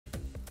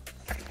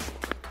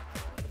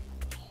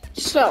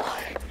So,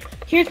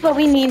 here's what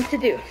we need to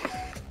do.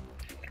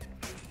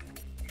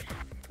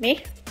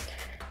 Me?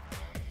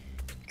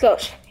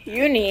 Ghost,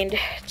 you need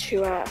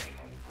to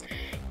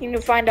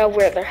find out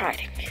where they're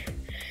hiding.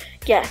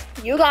 Yeah,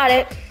 you got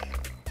it.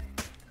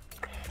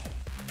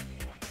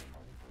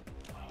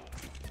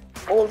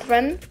 Old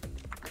friend?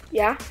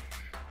 Yeah?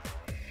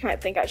 I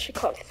think I should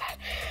call you that.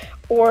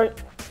 Or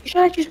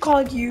should I just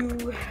call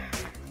you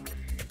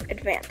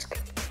Advanced?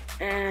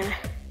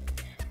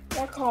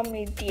 Or call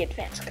me the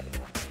Advanced Guy.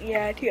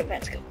 Yeah, the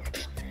Advanced Guy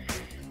works.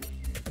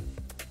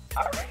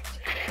 Alright.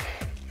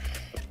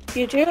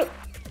 You two?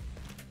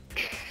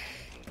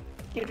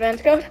 The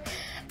Advanced Guy?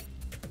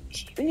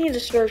 You need to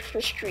search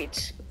for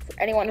streets for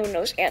anyone who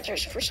knows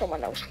answers for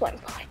someone else flying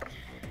by.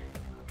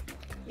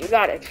 You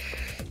got it.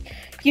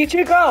 You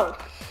two go!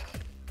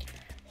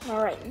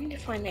 Alright, we need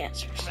to find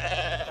answers.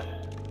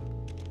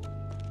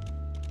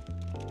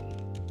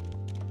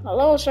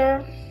 Hello,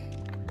 sir.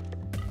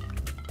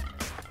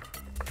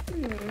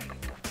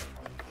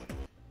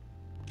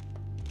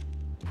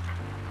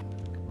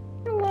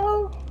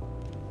 Hello.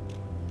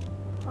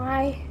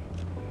 Hi.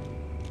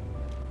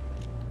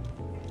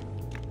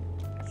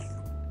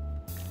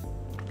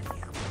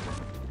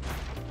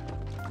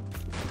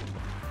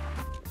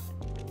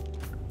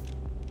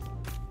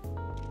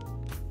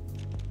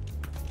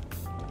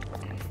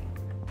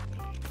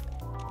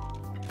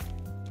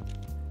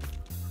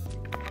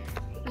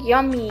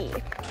 Yummy.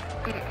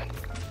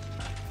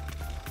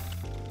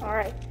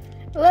 Alright.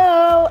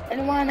 Hello?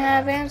 Anyone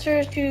have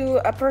answers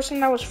to a person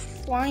that was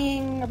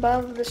flying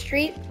above the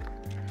street?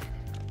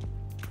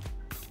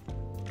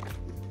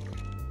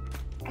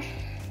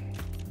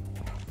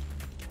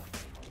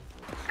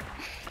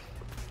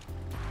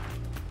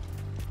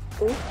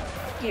 Ooh,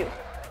 you.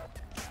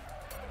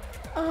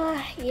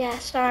 Yeah,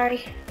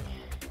 sorry.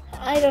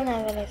 I don't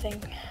have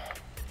anything.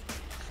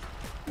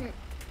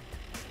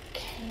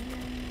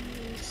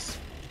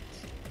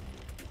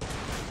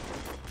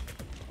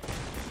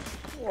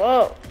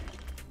 Whoa.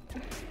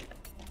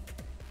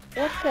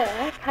 What the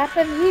heck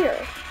happened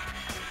here?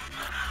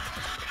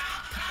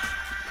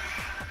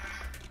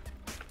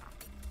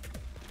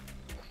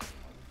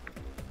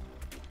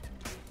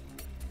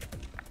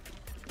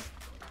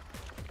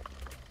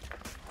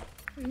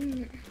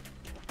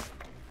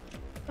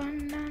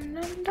 Dun, dun,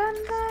 dun, dun,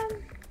 dun.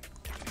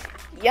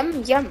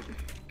 Yum, yum.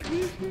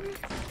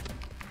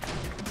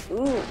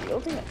 Ooh,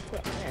 building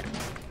equipment.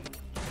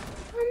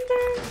 Dun,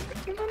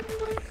 dun, dun,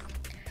 dun.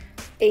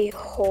 A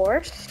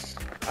horse.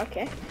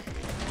 Okay.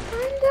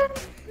 Dun, dun,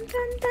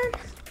 dun, dun.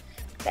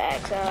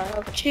 Bags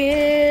of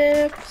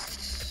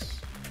chips.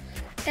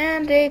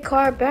 And a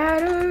car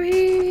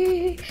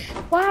battery.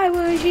 Why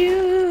would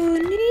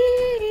you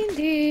need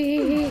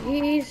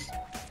these?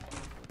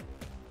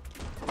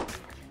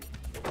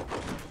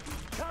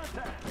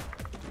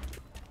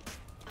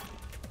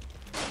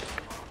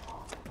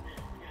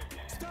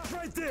 Stop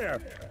right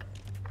there!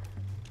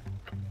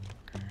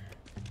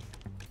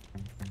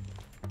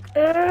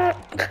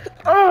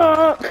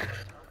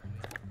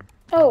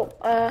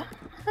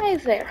 Hi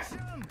there.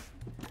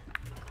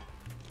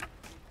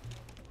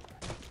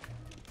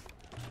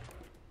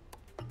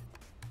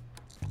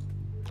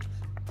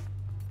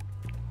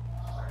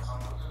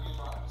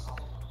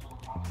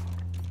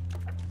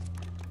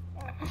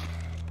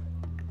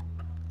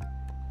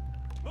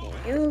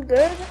 You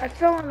good? I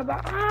fell on the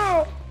bottom.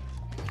 Ow!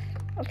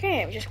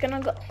 Okay, I'm just gonna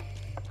go.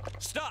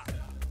 Stop!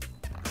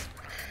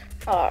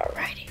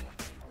 Alrighty.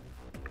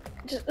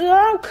 Just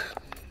look.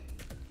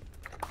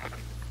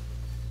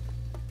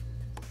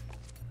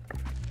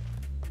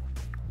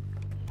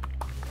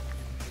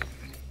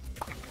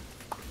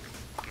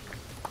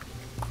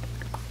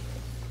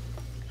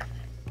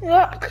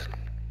 Look.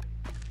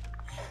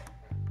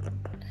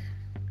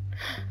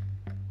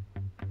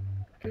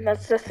 And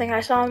that's the thing I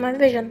saw in my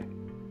vision.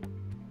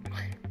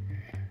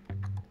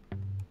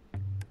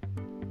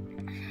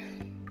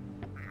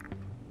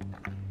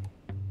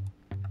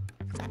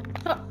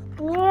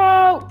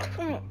 Whoa!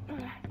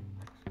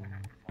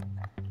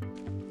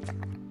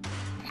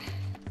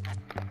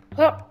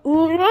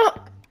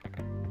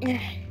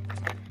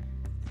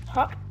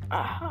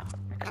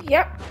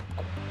 Yep.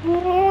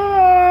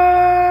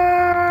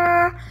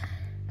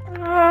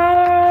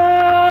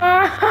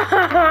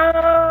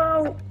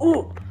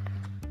 Ooh.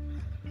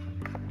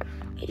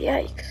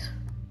 Yikes.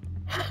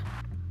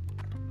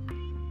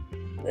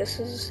 This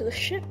is the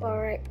ship,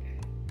 alright.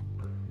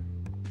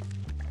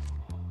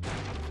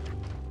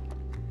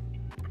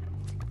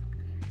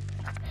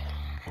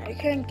 I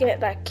couldn't get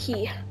that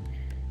key.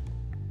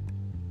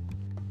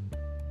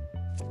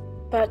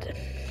 But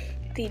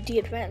the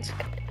advanced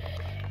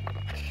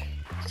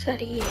said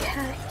he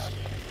had.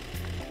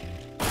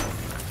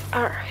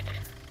 Alright.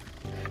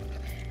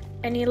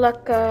 Any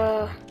luck,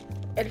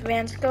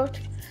 advanced goat?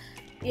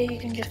 Yeah, you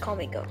can just call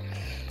me Goat.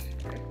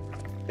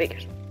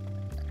 Figures.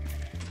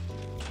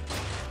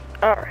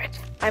 Alright.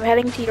 I'm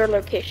heading to your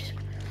location.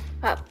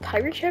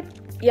 Pirate ship?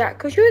 Yeah,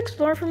 could you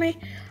explore for me?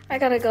 I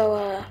gotta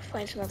go,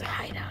 find some other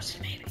hideouts,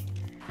 maybe.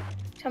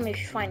 Tell me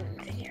if you find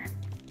anything here.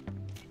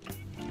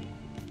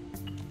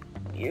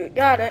 You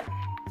got it.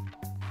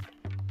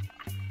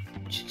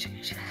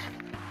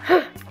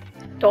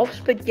 Dolph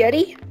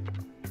Spaghetti?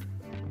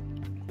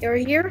 You're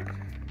here?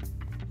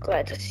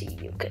 Glad to see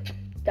you could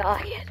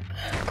die it.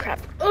 Crap.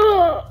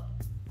 Ugh.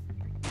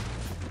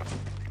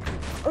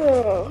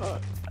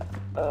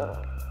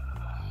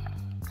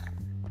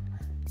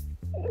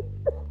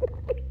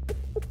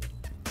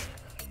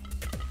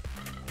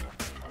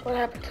 What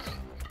happened?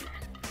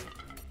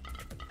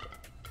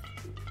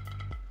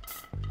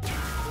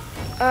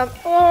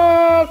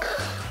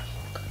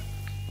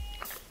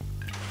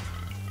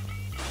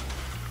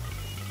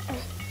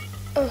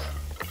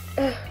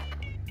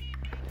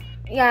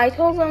 Yeah, I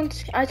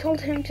told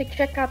him to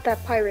check out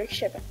that pirate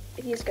ship.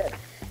 He's good.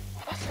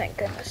 Oh, thank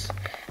goodness.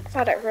 I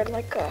thought I heard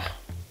like a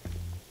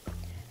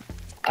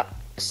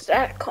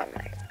static on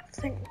my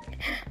thing.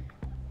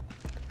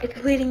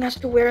 It's leading us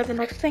to where the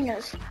next thing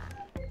is.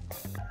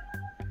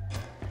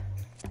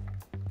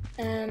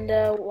 And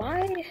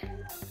why?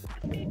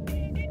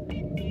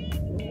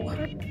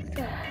 What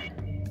the?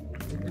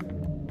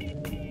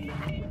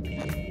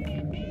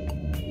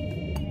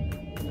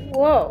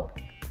 Whoa.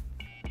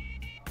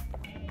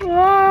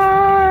 Whoa!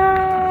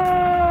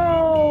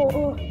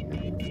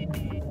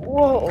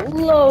 Whoa,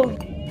 low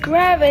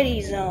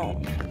gravity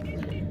zone.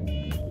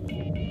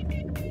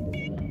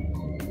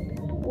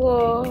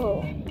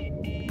 Whoa.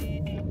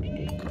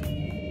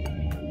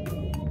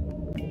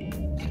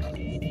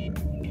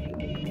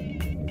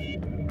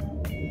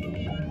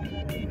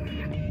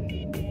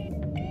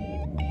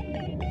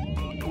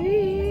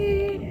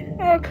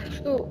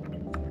 Cool.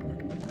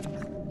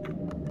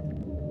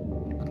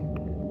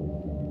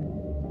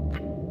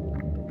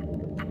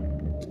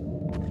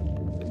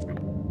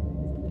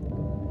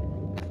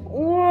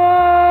 Whoa!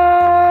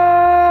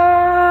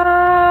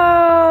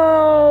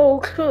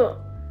 Cool.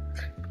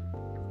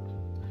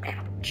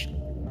 Ouch.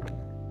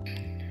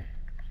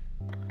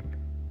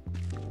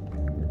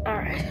 All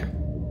right.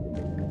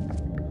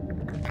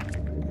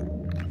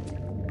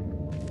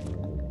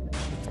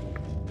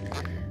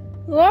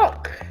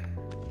 Look.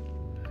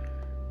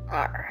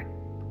 All right.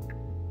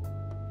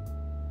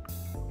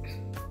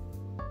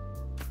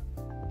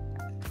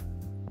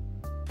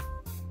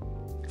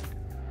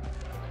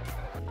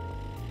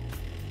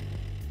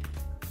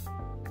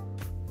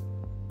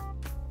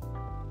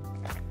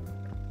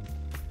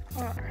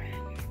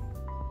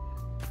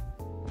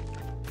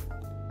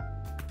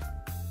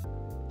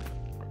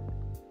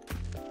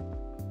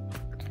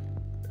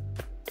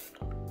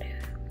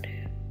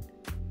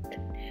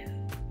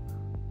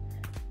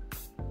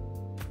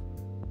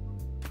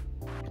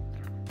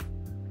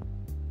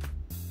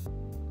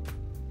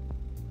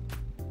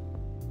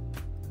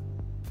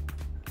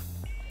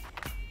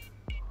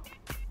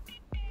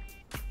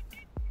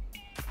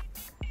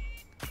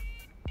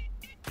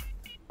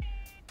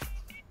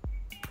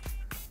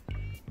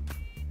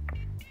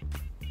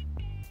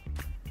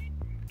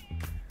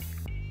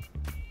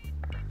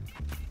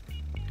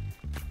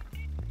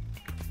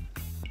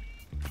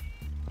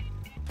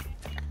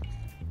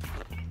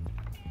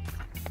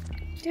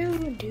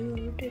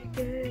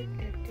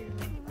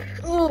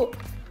 Ooh.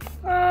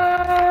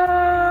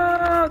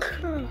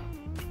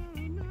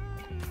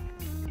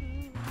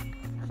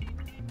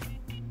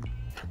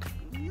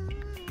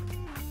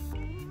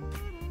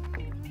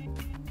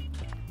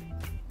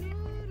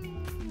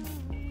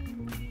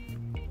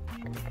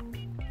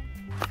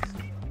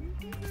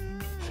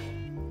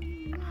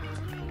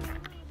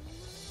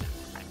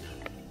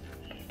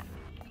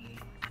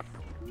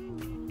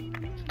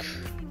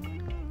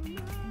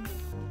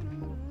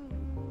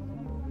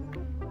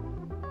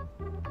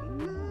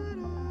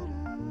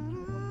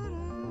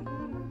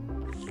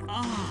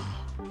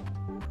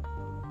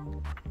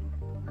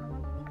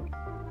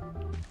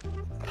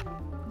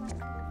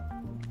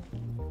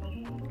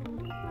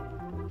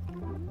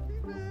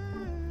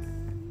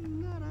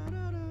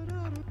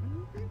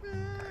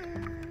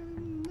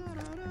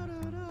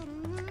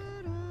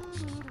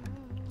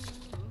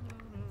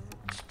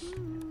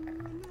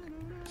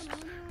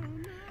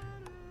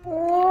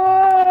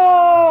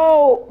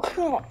 Whoa!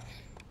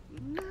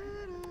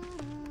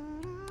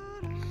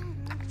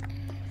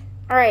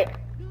 Alright.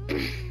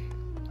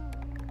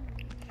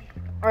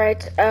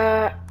 Alright,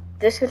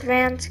 this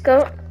advance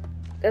go.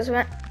 This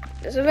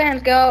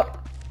advance go.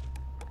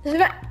 This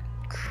advance.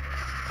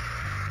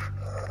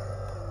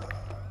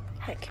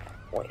 I can't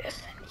wait to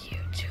send you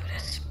to the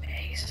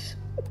space.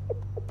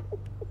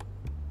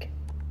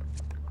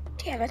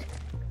 Damn it.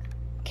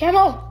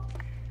 Camel!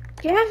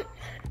 Cam?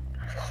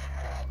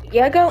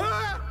 Yeah, go.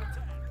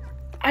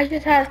 I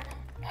just had.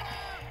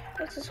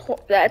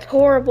 That's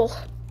horrible.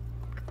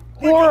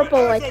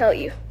 Horrible, I tell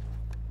you.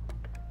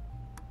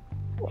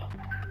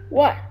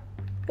 What?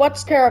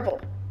 What's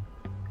terrible?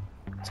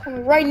 Tell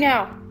me right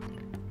now.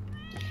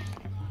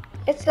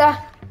 It's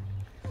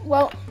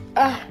well,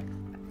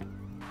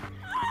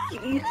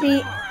 you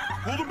see.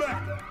 Hold him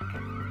back.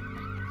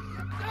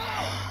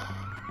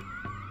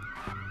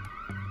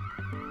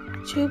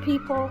 Two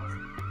people,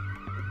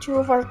 two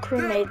of our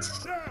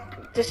crewmates,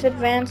 this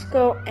Advanced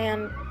Go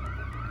and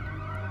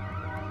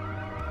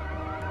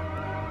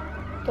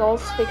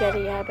Dolph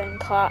Spaghetti had been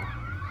caught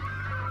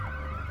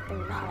in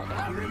the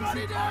hideout.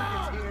 Everybody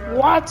down!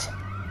 What?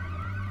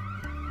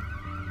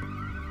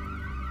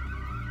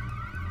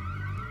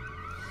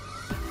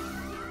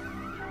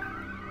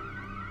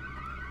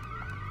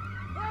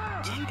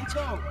 Where did you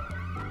go?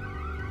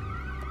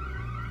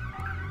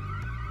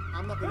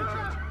 I'm not gonna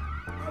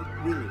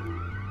judge you.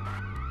 Really.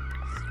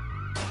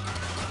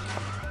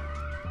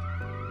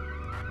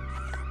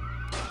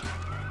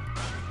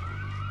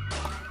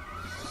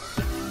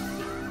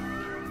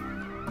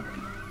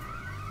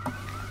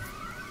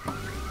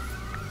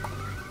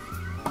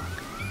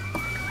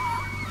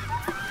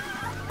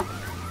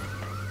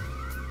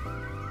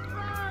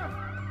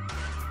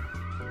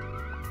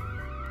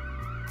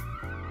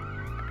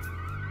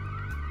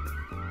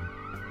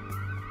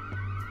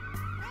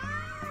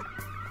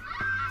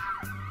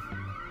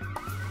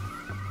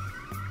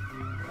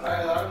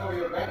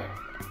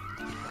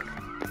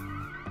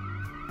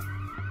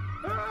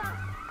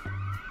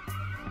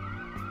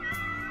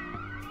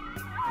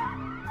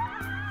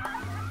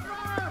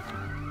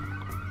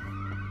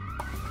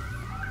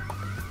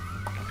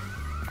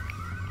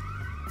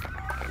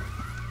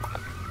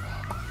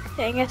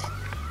 Dang it.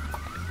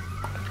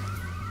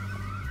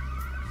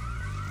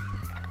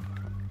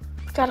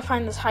 Gotta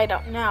find this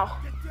hideout now.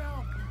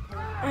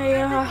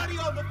 Everybody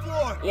on the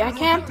floor! Yeah, I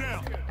can.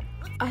 Down.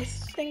 I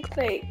think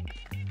they...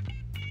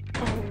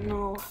 Oh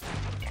no.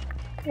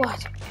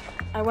 What?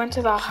 I went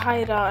to the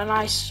hideout and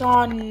I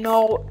saw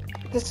no...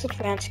 This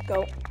advanced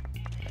goat.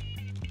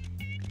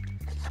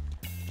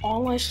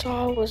 All I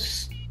saw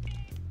was...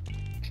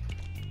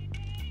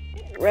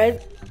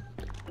 red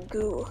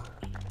goo.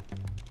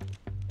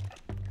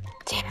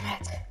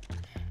 Damn it.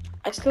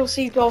 I still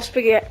see Dolph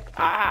Spaghetti.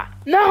 Ah,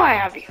 now I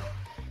have you.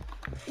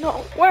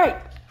 No, wait.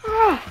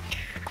 Ah.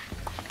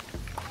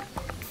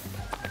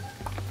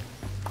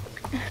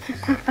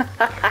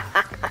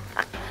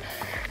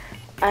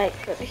 I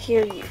could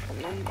hear you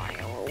from a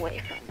mile away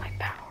from my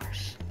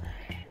powers.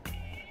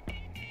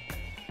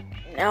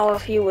 Now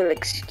if you will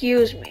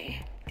excuse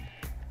me,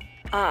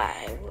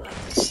 I will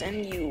have to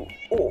send you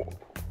all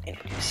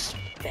into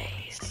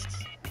space.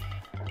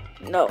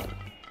 No.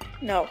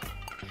 No.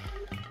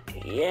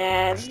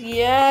 Yes,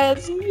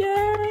 yes,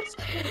 yes.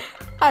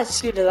 As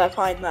soon as I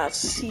find that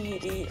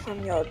CD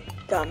from your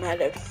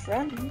dumb-headed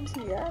friends,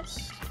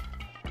 yes.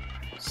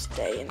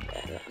 Stay in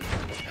there then.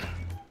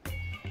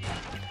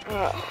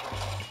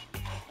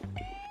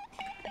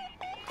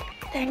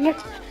 Dang it.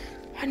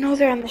 I know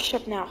they're on the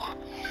ship now.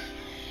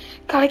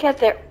 Gotta get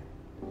there.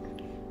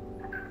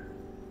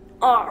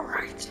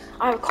 Alright.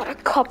 I've got a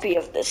copy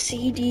of the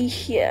CD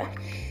here.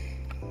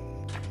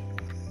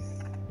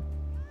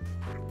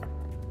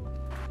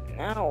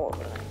 Now what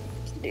I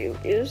have to do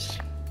is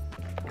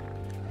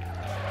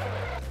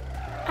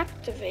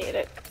activate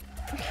it.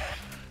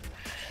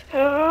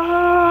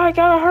 I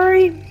gotta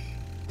hurry.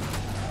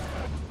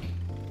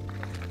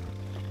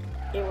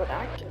 It would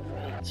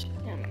activate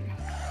in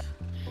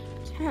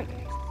 10.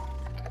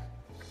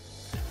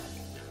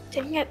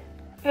 Dang it.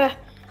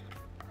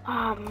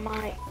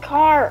 My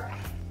car.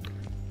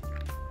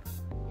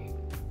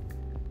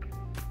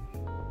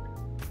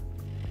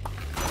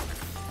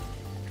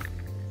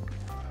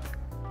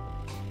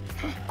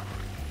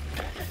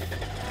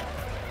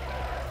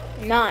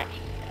 Nine,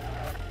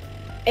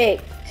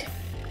 8,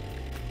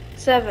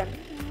 7,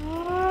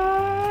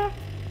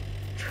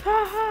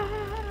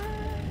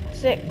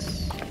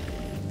 6.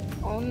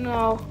 Oh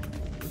no.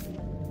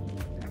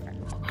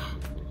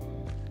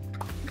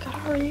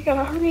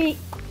 Gotta hurry.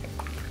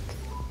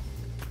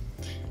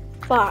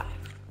 5.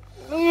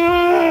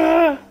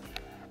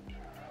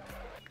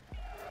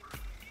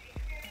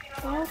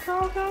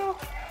 Go.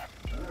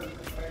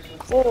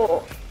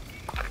 4.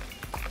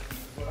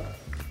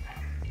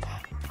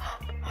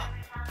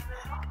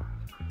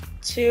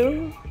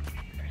 2,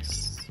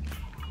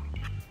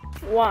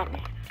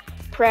 1.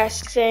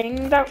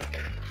 Pressing the...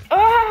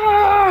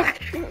 Ah!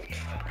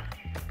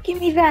 Give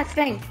me that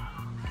thing.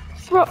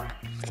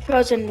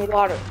 Throws in the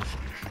water.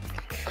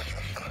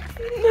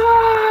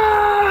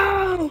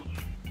 No!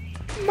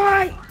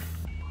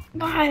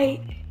 My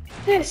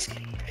disc.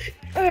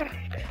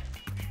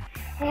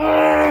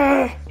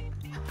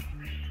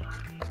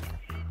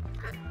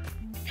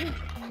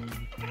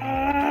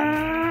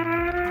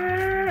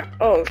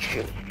 Oh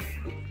shoot.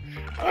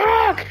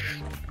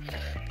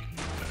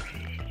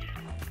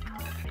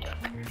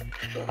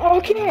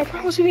 Okay, I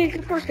promise you made a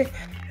good person.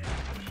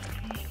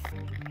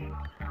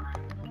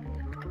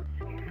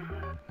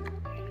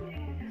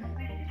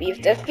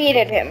 We've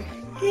defeated him.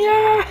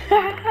 Yeah!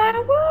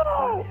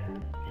 Whoa!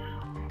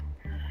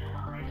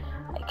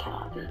 I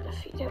cannot be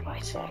defeated by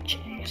such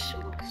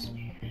insults.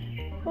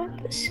 But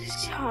this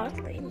is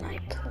hardly my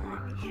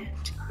plan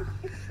yet.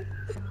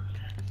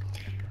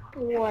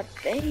 What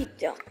they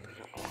don't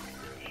know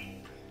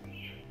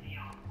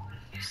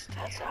is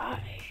that I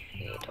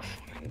need to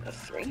find the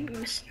 3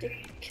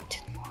 mystic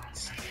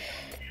kittens.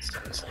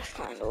 Since I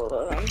find all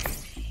of them,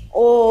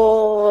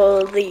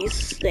 all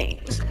these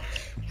things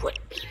would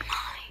be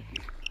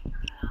mine.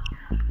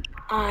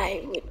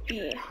 I would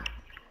be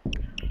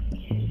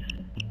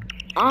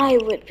I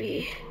would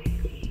be.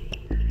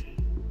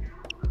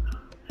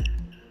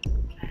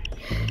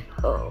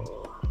 Oh.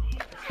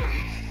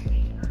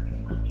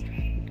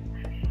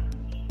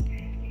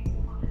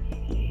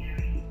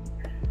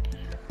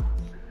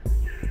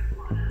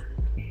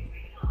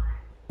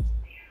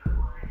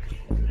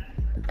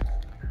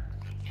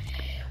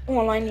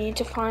 Well, I need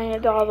to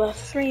find all the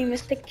 3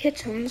 Mystic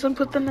Kittens and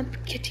put them at the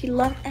kitty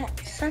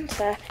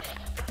center.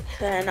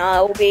 Then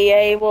I'll be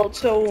able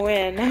to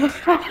win.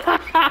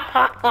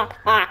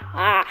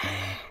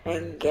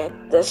 And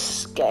get the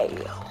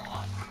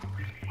scale.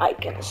 I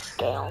can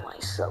scale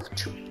myself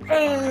to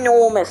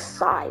enormous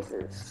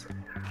sizes.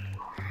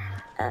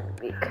 And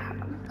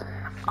become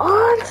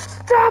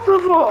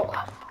unstoppable.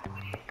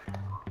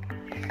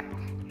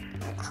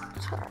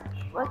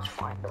 Let's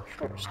find the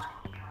first.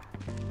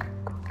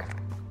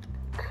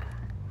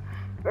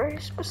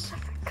 Very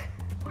specific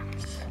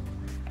ones.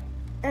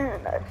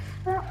 And I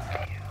found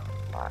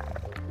my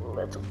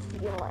little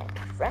feline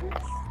friends.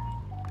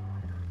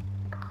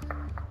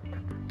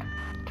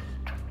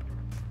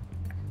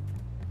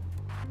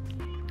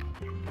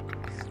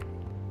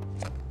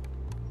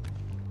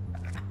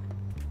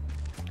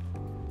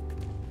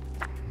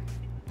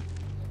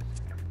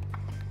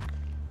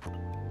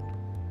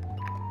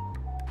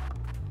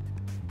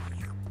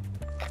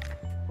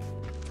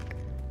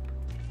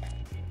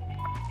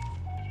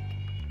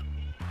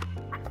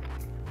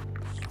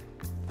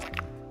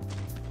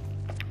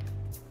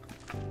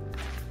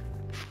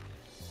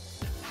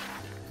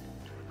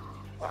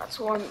 That's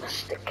one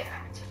mystic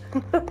cat.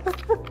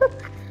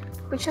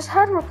 We just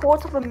had a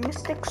report of a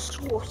mystic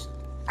source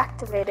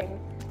activating.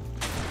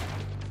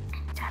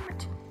 Damn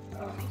it.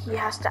 He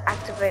has to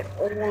activate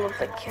all of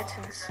the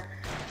kittens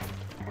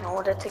in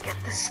order to get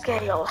the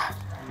scale.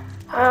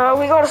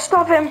 We gotta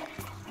stop him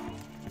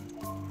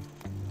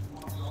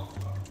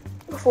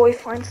before he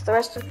finds the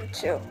rest of the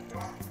 2.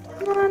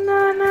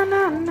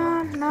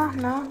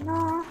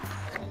 No.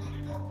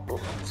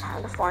 It's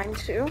time to find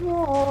 2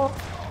 more.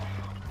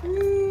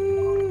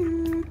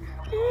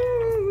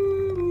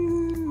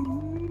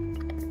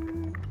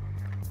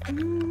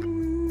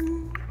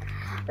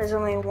 There's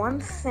only one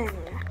thing.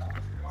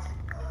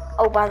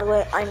 Oh, by the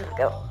way, I need to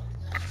go.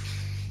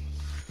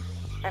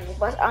 And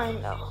what I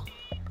know,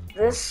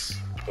 this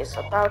is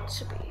about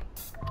to be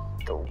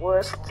the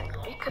worst thing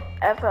we could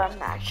ever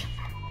imagine.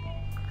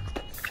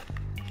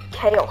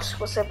 Chaos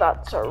was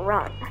about to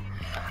run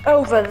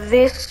over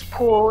this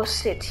poor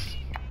city.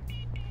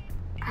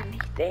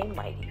 And they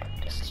might even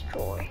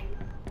destroy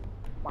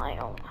my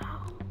own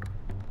house.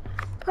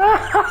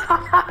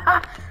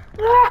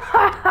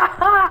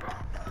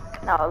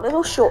 Now a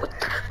little short.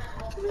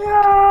 No!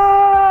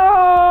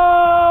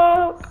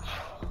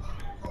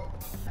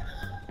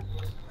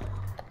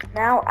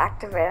 Now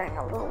activating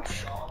a little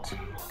short.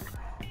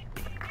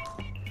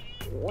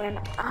 When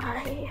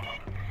I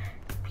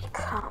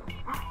become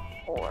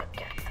or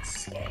get the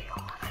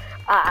scale,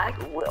 I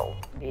will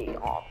be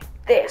on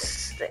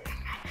this thing.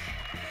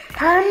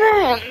 And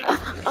then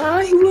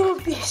I will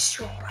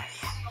destroy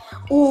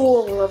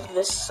all of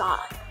the sun.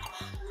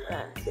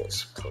 And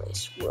this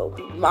place will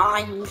be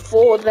mine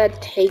for the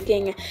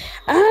taking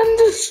and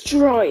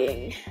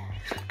destroying.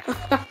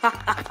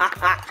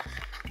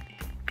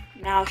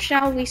 Now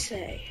shall we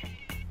say,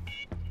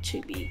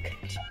 to be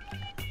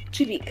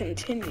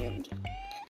continued.